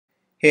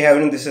Hey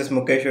everyone, this is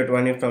Mukesh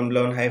Otwani from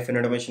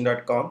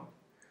learn-automation.com.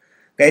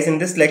 Guys, in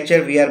this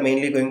lecture, we are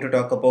mainly going to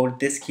talk about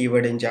this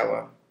keyword in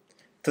Java.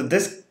 So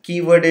this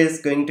keyword is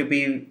going to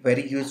be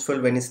very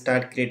useful when you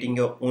start creating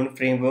your own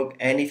framework,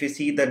 and if you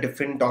see the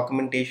different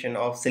documentation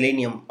of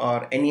Selenium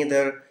or any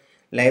other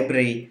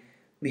library,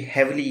 we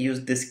heavily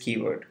use this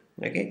keyword.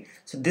 Okay,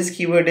 so this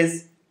keyword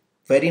is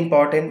very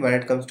important when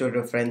it comes to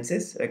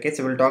references. Okay,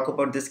 so we'll talk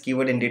about this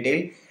keyword in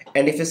detail,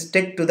 and if you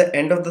stick to the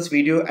end of this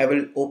video, I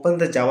will open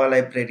the Java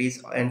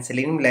libraries and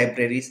Selenium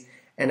libraries,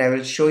 and I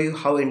will show you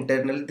how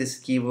internal this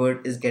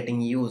keyword is getting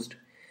used.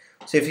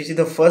 So if you see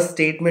the first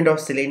statement of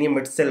Selenium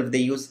itself, they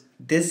use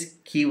this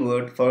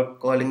keyword for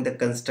calling the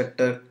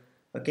constructor.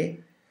 Okay,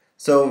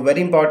 so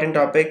very important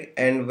topic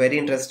and very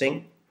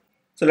interesting.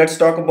 So let's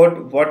talk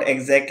about what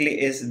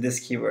exactly is this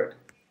keyword.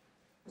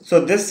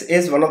 So this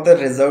is one of the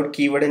reserved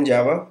keyword in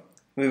Java.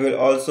 We will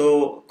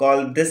also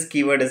call this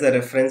keyword as a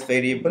reference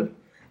variable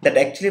that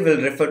actually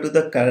will refer to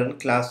the current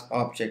class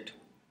object.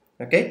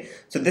 Okay,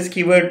 so this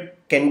keyword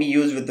can be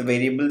used with the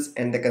variables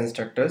and the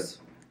constructors.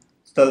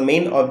 So the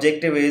main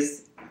objective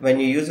is when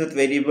you use with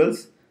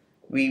variables,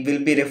 we will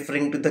be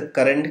referring to the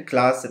current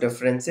class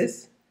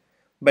references.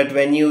 But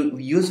when you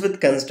use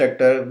with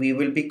constructor, we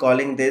will be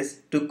calling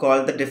this to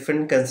call the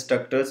different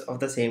constructors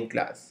of the same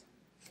class.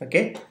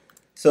 Okay,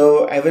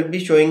 so I will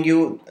be showing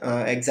you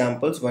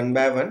examples one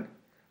by one,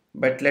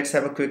 but let's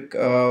have a quick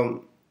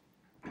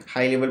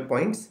high level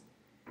points.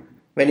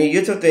 When you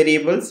use with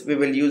variables, we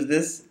will use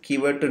this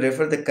keyword to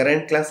refer the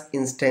current class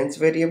instance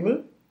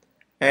variable,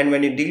 and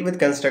when you deal with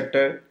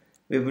constructor,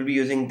 we will be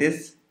using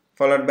this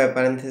followed by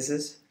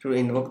parenthesis to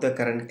invoke the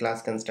current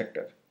class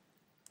constructor.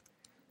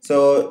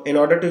 So in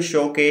order to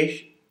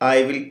showcase,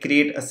 I will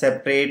create a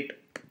separate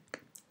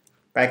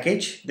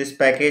package. This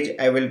package,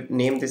 I will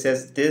name this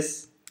as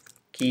this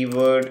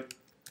keyword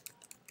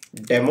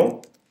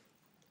demo.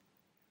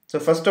 So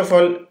first of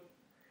all,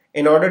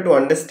 in order to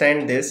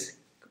understand this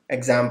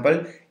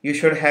example, you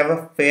should have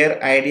a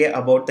fair idea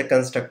about the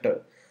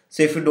constructor.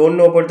 So if you don't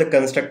know about the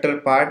constructor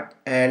part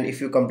and if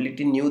you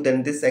completely new,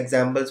 then this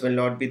examples will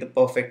not be the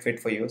perfect fit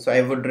for you. So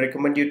I would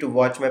recommend you to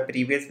watch my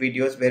previous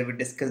videos where we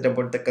discussed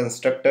about the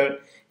constructor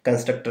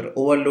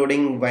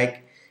overloading,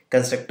 why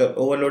constructor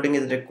overloading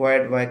is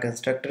required, why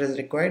constructor is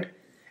required.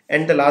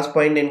 And the last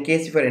point, in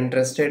case if you are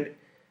interested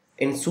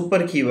in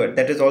super keyword,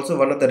 that is also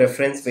one of the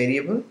reference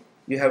variable,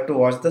 you have to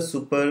watch the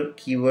super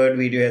keyword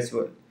video as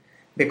well,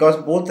 because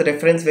both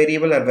reference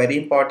variable are very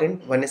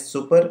important. One is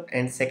super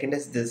and second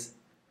is this.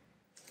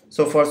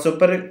 So for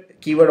super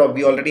keyword,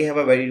 we already have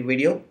a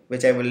video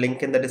which I will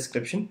link in the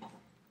description.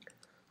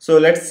 So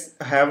let's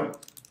have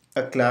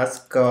a class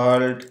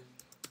called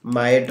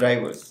my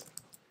drivers.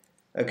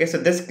 Okay, so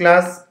this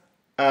class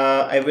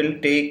I will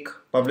take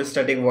public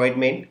static void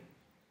main,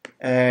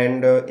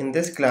 and in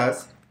this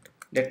class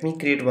let me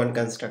create one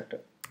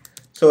constructor.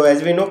 So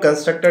as we know,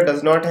 constructor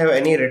does not have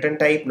any return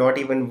type, not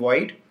even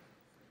void.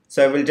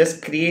 So I will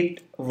just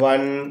create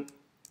one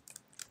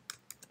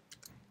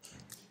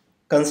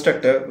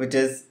constructor which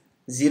is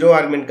zero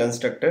argument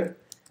constructor,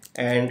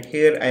 and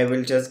here I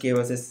will just give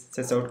us a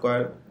sysout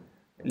call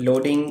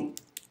loading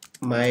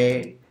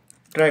my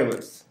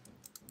drivers.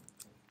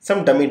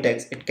 Some dummy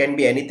text, it can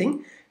be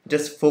anything,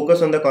 just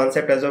focus on the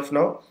concept as of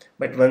now,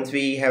 but once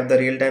we have the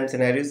real-time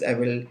scenarios, I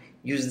will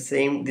use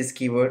this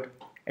keyword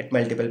at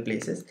multiple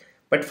places.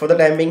 But for the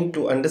time being,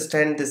 to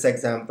understand this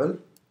example,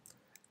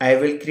 I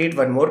will create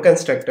one more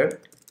constructor.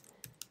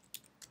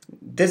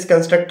 This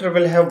constructor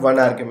will have one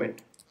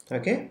argument.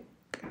 Okay,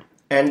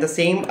 and the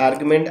same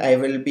argument I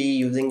will be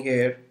using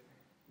here.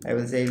 I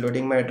will say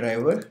loading my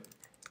driver,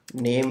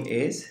 name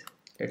is,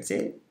 let's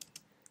say,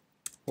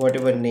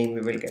 whatever name we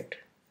will get.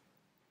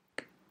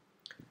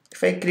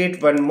 If I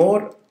create one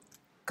more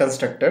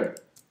constructor,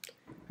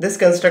 this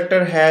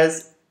constructor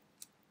has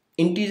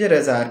integer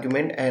as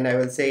argument, and I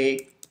will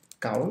say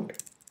count,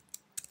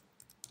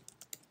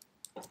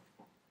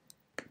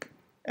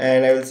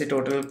 and I will say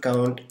total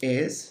count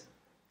is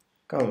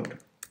count.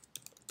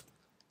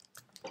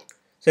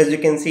 So as you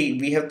can see,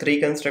 we have three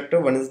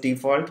constructor. One is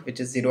default, which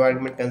is zero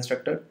argument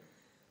constructor,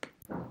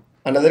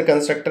 another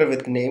constructor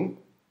with name,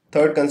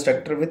 third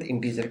constructor with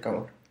integer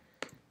count.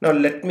 Now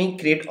let me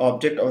create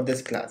object of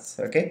this class.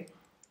 Okay,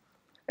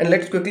 and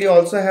let's quickly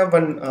also have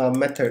one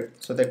method,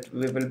 so that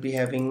we will be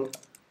having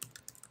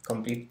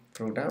complete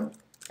program,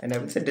 and I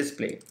will say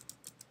display.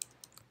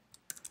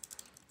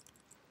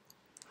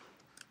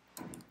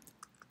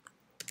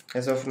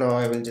 As of now,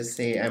 I will just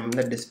say I'm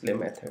the display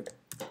method.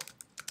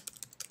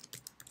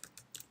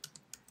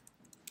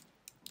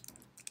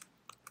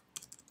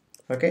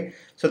 Okay,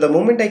 so the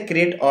moment I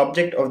create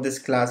object of this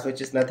class,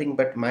 which is nothing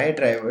but my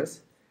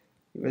drivers,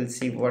 you will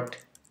see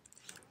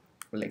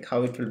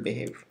how it will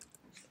behave.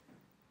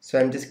 So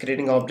I'm just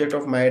creating object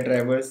of my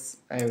drivers.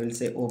 I will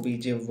say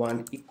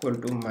obj1 equal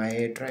to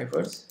my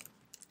drivers.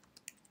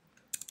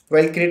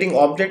 While creating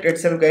object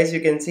itself, guys,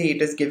 you can see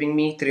it is giving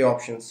me three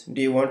options.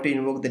 Do you want to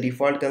invoke the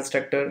default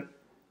constructor,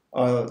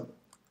 or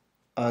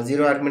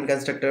zero argument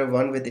constructor,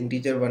 one with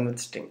integer, one with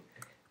string?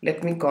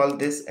 Let me call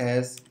this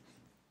as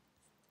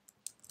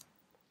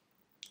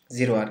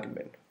 0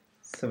 argument.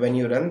 So when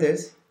you run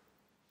this,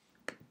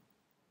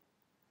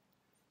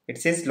 it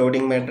says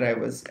loading my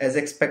drivers. As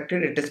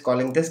expected, it is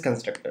calling this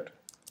constructor.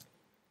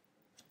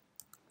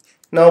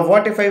 Now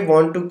what if I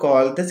want to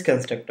call this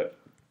constructor?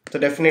 So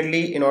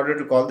definitely in order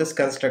to call this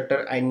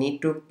constructor, I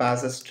need to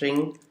pass a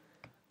string,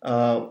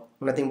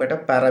 nothing but a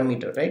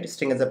parameter, right?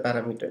 String as a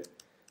parameter.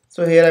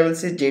 So here I will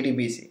say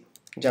JDBC,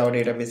 Java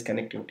Database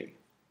Connectivity.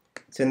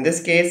 So in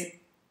this case,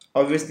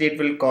 obviously it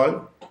will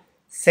call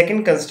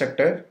second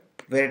constructor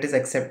where it is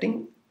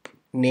accepting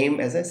name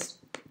as a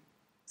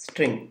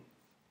string.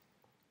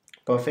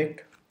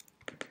 Perfect.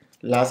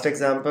 Last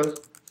example,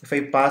 if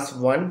I pass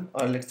 1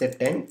 or let's say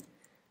 10,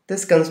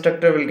 this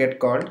constructor will get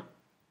called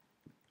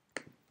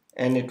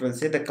and it will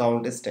say the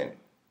count is 10.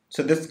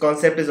 So this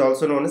concept is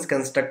also known as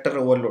constructor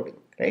overloading,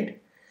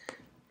 right?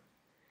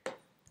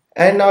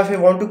 And now if I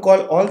want to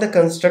call all the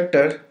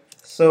constructor,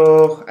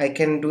 so I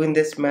can do in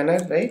this manner,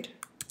 right?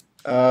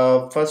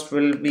 First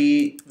will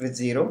be with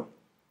 0,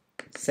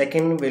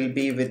 second will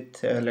be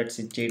with let's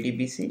say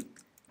JDBC,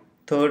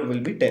 third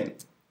will be 10.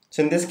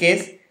 So in this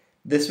case,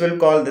 this will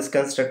call this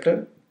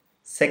constructor,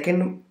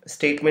 second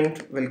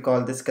statement will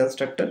call this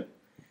constructor,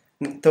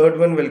 and third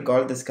one will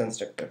call this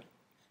constructor.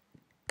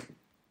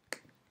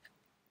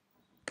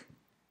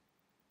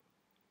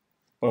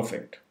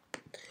 Perfect.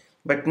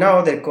 But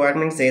now the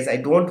requirement says I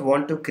don't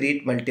want to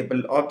create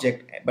multiple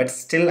objects, but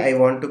still I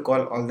want to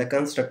call all the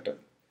constructor.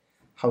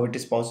 How it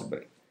is possible?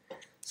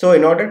 So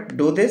in order to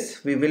do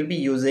this, we will be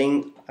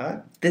using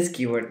this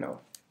keyword now.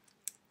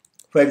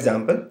 For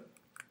example,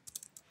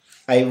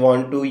 I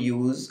want to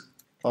use,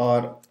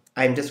 or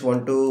I just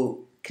want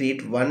to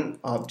create one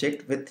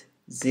object with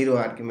 0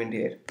 argument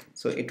here.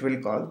 So it will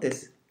call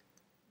this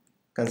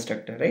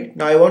constructor, right?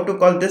 Now I want to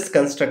call this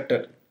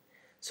constructor.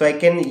 So I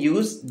can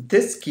use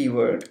this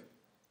keyword,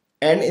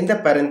 and in the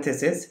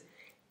parenthesis,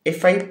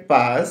 if I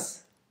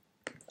pass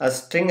a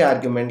string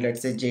argument,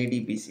 let's say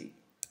JDBC,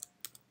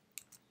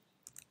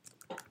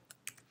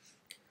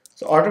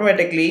 so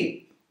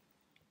automatically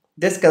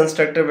this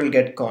constructor will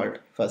get called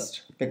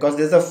first because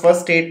this is the first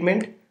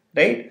statement,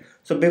 right?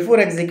 So before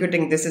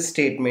executing this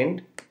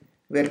statement,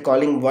 we are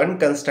calling one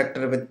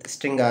constructor with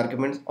string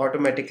arguments.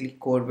 Automatically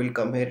code will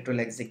come here, it will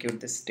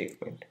execute this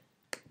statement.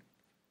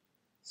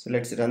 So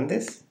let's run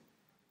this.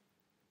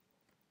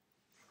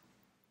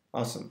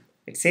 Awesome.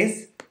 It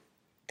says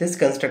this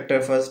constructor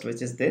first,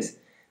 which is this,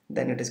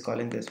 then it is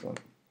calling this one.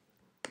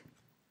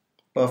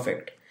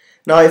 Perfect.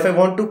 Now if I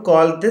want to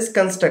call this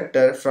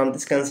constructor from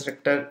this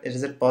constructor,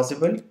 is it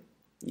possible?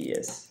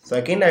 Yes. So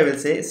again I will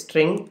say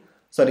string,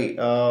 sorry,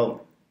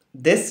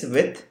 this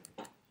with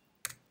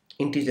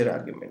integer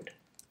argument.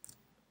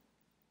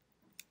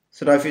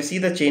 So now if you see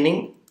the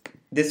chaining,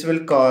 this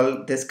will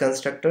call this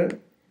constructor.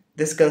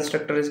 This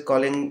constructor is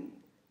calling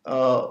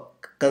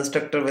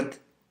constructor with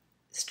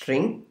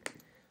string.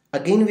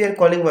 Again we are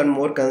calling one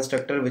more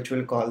constructor which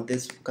will call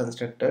this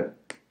constructor,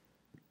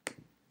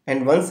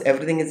 and once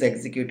everything is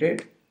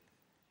executed,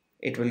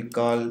 it will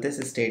call this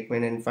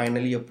statement, and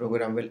finally your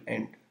program will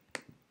end.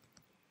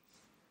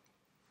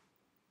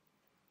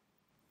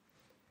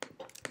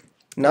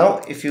 Now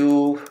if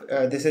you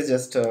this is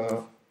just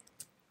a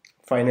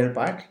final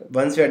part.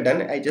 Once you are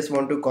done, I just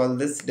want to call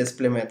this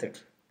display method.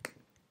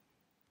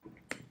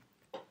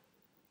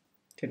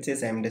 It says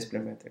display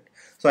method.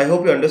 So I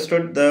hope you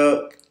understood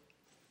the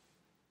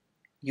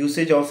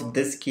usage of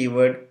this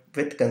keyword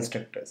with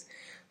constructors.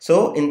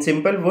 So in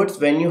simple words,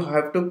 when you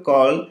have to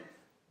call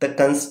the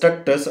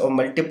constructors or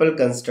multiple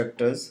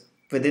constructors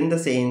within the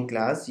same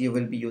class, you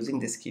will be using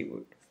this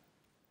keyword.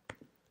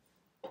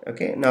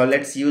 Okay, now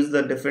let's use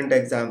the different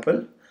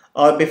example.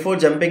 Or before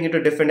jumping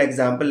into different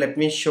example, let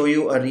me show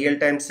you a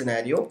real-time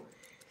scenario.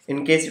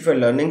 In case if you're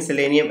learning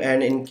Selenium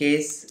and in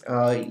case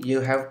you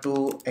have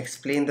to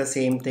explain the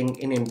same thing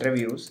in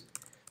interviews,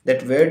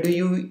 that where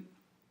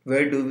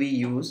do we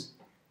use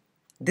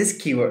this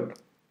keyword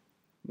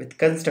with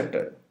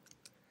constructor.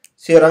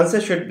 So your answer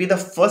should be the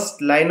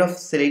first line of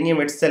Selenium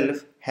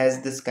itself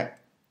has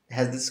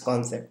this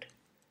concept.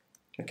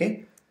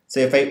 Okay,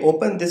 so if I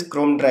open this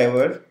Chrome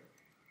driver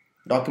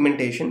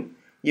documentation,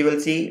 you will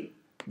see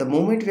the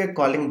moment we are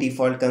calling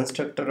default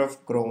constructor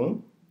of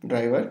Chrome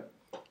driver,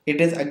 it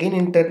is again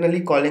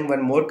internally calling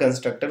one more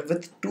constructor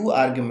with 2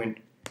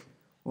 arguments.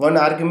 One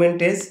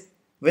argument is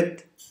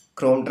with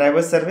Chrome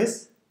driver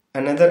service,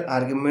 another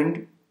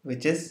argument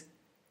which is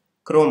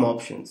Chrome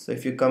options. So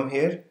if you come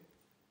here,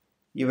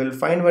 you will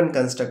find one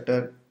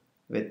constructor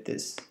with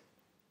this.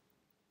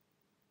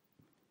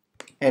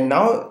 And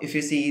now if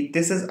you see,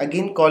 this is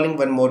again calling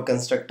one more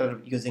constructor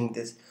using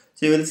this.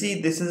 So you will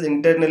see this is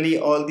internally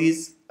all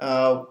these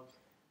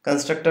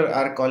constructor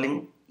are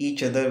calling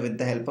each other with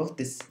the help of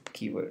this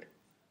keyword.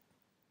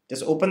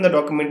 Just open the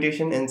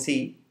documentation and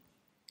see,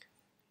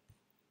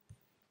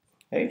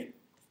 right?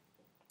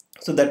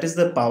 So that is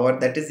the power,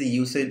 that is the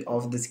usage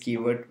of this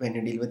keyword when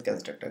you deal with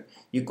constructor.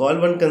 You call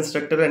one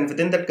constructor and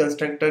within that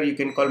constructor you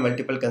can call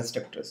multiple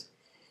constructors.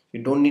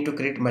 You don't need to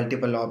create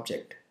multiple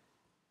objects.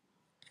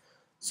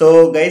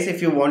 So guys,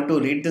 if you want to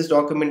read this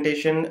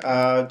documentation,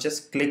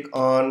 just click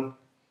on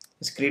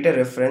Just create a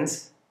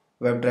reference,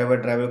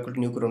 WebDriver, driver equal to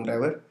new Chrome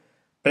driver.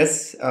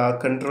 Press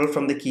control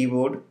from the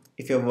keyboard.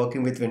 If you're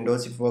working with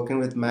Windows, if you're working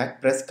with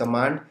Mac, press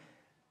command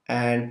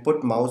and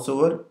put mouse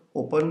over,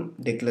 open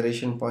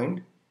declaration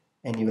point,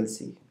 and you will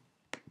see.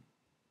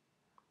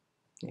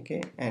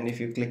 Okay, and if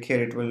you click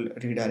here, it will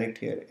redirect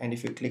here, and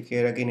if you click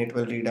here again, it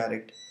will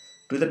redirect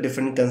to the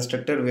different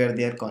constructor where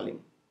they are calling.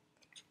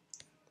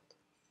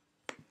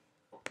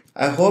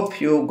 I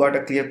hope you got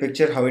a clear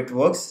picture how it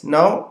works.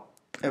 Now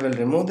I will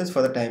remove this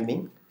for the time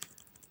being,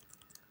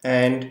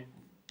 and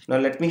now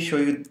let me show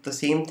you the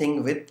same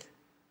thing with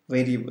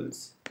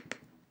variables.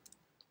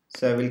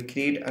 So I will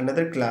create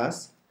another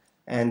class,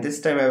 and this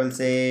time I will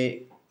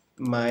say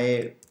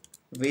my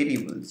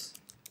variables.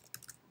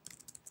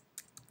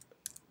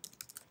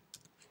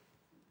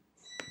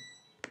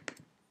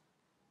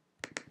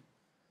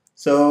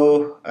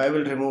 So I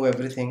will remove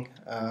everything.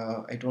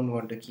 I don't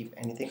want to keep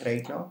anything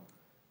right now,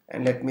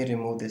 and let me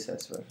remove this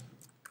as well.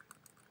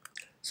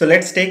 So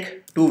let's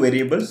take two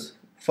variables.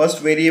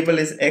 First variable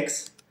is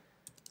x,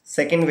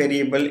 second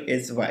variable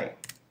is y.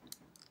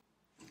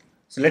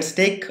 So let's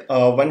take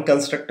one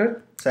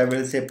constructor. So I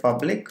will say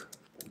public,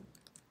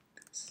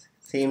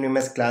 same name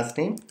as class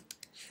name,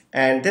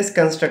 and this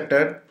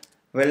constructor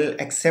will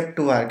accept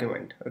two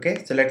argument.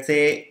 Okay, so let's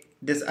say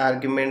this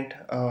argument,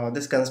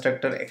 this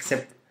constructor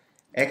accept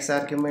x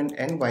argument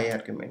and y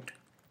argument.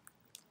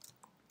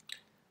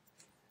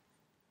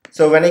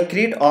 So when I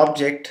create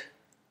object,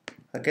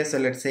 okay, so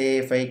let's say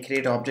if I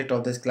create object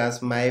of this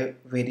class, my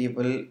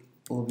variable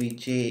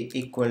obj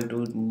equal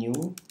to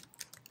new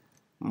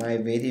my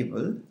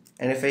variable,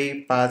 and if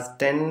I pass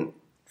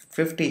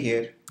 1050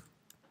 here,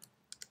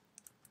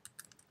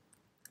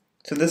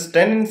 so this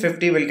 10 and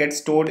 50 will get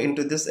stored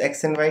into this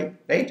x and y,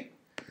 right?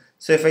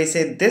 So if I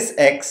say this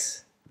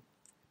x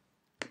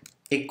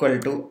equal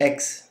to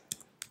x,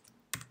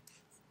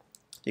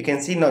 you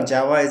can see now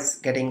Java is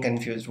getting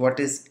confused. What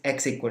is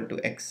x equal to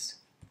x?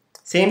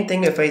 Same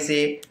thing if I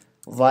say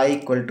y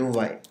equal to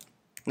y.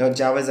 Now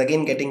Java is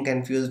again getting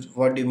confused.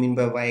 What do you mean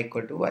by y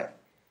equal to y?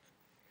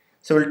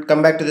 So we'll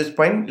come back to this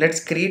point.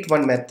 Let's create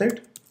one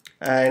method,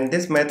 and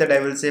this method I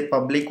will say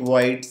public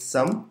void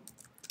sum,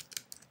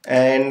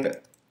 and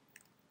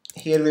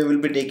here we will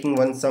be taking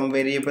one sum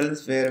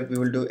variables where we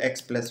will do x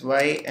plus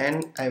y,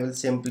 and I will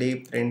simply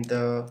print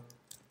the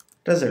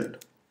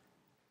result.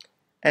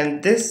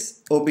 And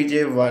this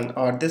obj1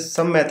 or this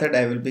sum method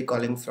I will be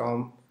calling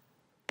from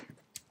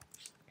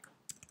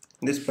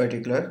this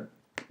particular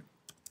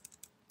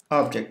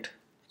object.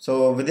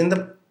 So within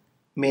the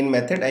main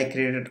method I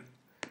created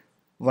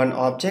one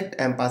object.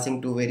 I am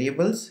passing two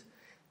variables.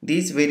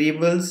 These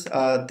variables,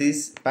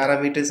 these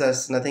parameters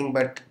are nothing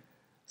but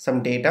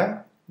some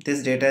data.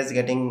 This data is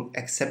getting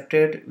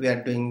accepted. We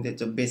are doing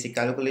the basic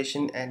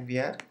calculation and we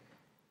are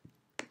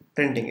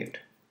printing it,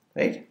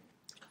 right?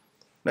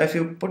 Now if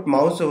you put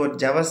mouse over,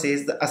 Java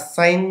says the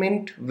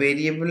assignment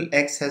variable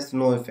x has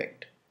no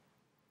effect.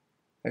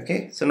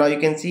 Okay, so now you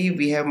can see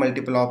we have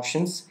multiple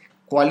options.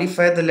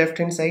 Qualify the left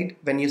hand side.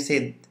 When you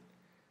say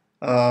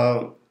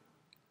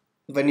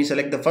when you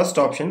select the first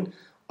option,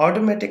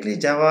 automatically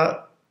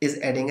Java is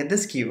adding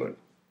this keyword.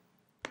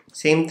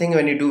 Same thing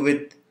when you do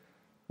with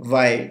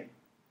y.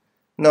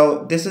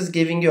 Now this is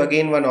giving you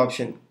again one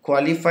option,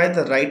 qualify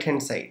the right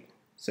hand side.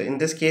 So in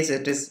this case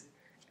it is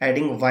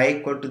adding y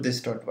equal to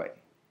this dot y.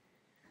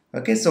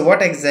 Okay, so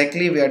what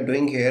exactly we are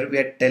doing here, we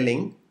are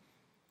telling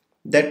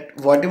that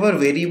whatever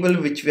variable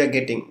which we are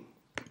getting,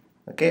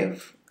 okay,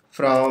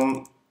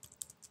 from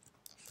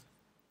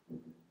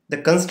the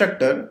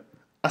constructor,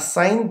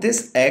 assign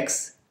this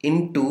x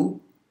into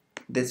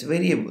this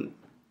variable.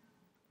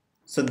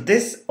 So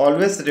this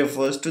always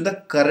refers to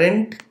the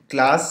current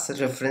class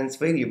reference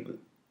variable.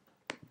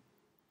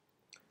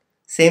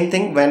 Same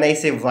thing when I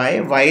say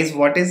y is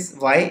what is,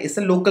 y is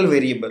a local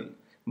variable,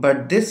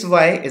 but this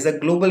y is a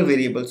global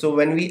variable. So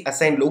when we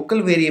assign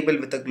local variable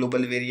with a global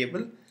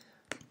variable,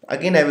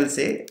 again I will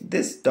say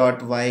this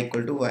dot y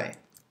equal to y.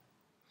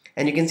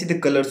 And you can see the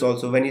colors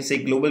also. When you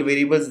say global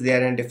variables, they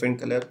are in different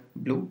color,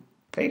 blue,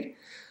 right?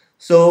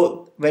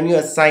 So when you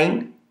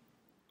assign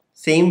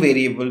same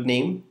variable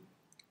name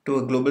to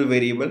a global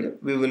variable,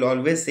 we will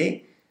always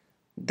say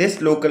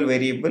this local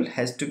variable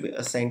has to be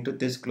assigned to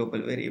this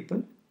global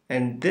variable,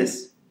 and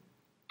this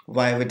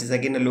y, which is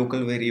again a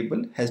local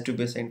variable, has to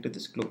be assigned to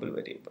this global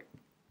variable.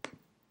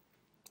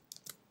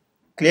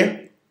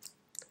 Clear?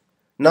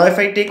 Now if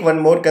I take one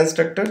more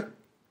constructor,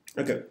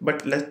 okay,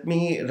 but let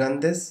me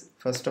run this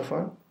first of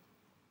all.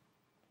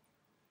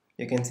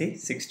 You can see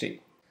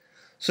 60.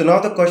 So now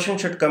the question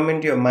should come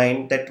into your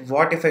mind that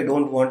what if I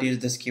don't want to use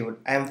this keyword?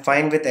 I am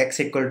fine with x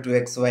equal to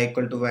x, y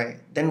equal to y.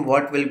 Then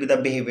what will be the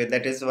behavior?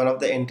 That is one of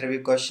the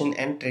interview question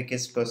and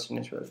trickiest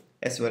question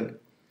as well.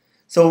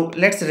 So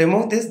let's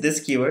remove this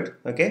keyword,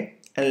 okay,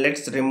 and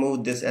let's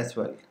remove this as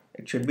well.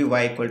 It should be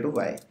y equal to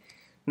y.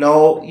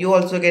 Now you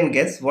also can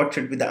guess what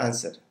should be the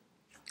answer.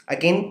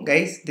 Again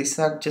guys, these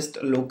are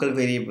just local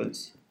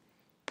variables.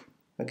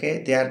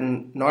 Okay, they are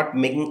not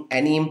making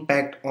any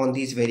impact on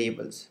these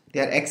variables.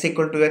 They are x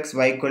equal to x,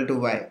 y equal to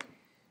y,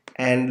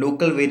 and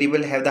local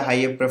variable have the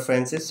higher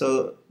preferences.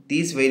 So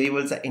these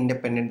variables are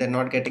independent, they're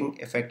not getting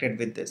affected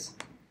with this.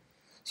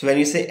 So when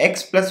you say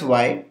x plus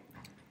y,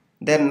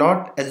 they're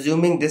not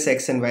assuming this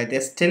x and y,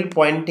 they're still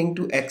pointing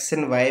to x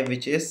and y,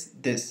 which is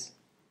this.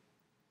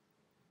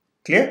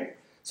 Clear?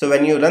 So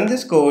when you run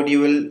this code, you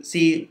will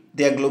see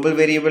their global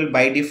variable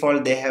by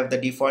default, they have the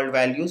default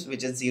values,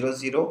 which is 0,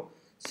 0.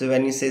 So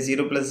when you say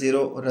 0 plus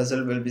 0,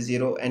 result will be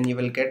 0 and you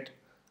will get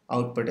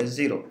output as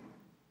 0.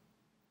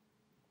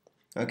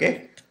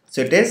 Okay,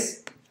 so it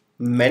is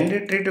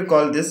mandatory to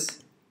call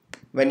this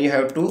when you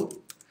have to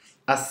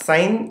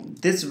assign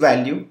this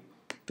value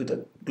to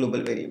the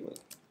global variable.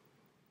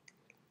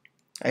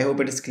 I hope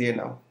it is clear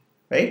now,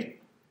 right?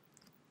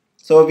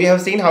 So we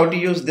have seen how to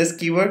use this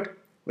keyword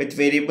with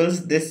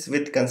variables, this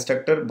with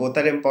constructor. Both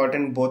are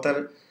important, both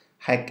are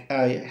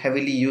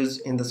heavily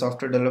used in the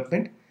software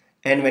development,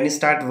 and when you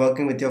start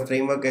working with your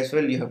framework as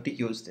well, you have to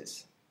use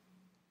this.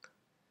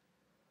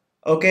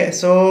 Okay,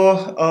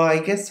 so I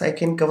guess I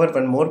can cover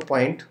one more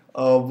point.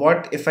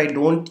 What if I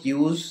don't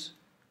use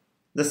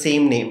the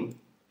same name?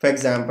 For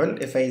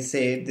example, if I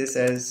say this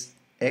as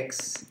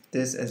x,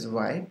 this as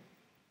y,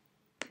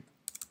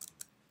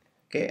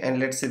 okay, and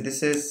let's say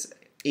this is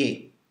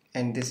a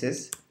and this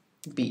is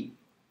b.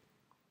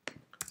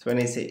 So when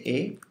I say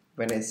a,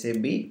 when I say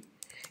b,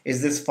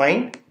 is this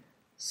fine?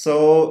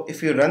 So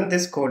if you run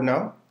this code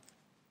now,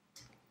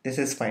 this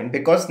is fine,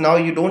 because now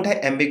you don't have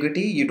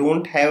ambiguity, you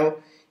don't have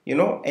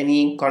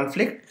any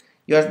conflict.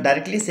 You are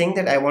directly saying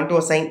that I want to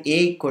assign a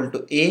equal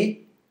to a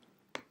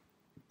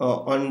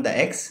on the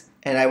x,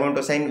 and I want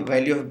to assign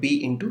value of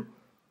b into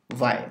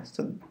y.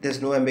 So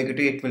there's no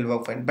ambiguity, it will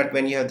work fine. But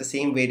when you have the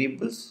same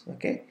variables,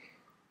 okay,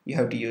 you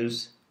have to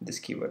use this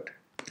keyword.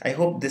 I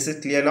hope this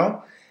is clear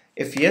now.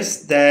 If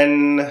yes,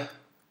 then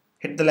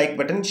hit the like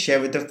button,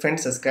 share with your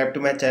friends, subscribe to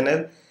my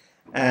channel,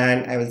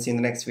 and I will see you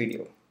in the next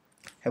video.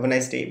 Have a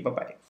nice day. Bye bye.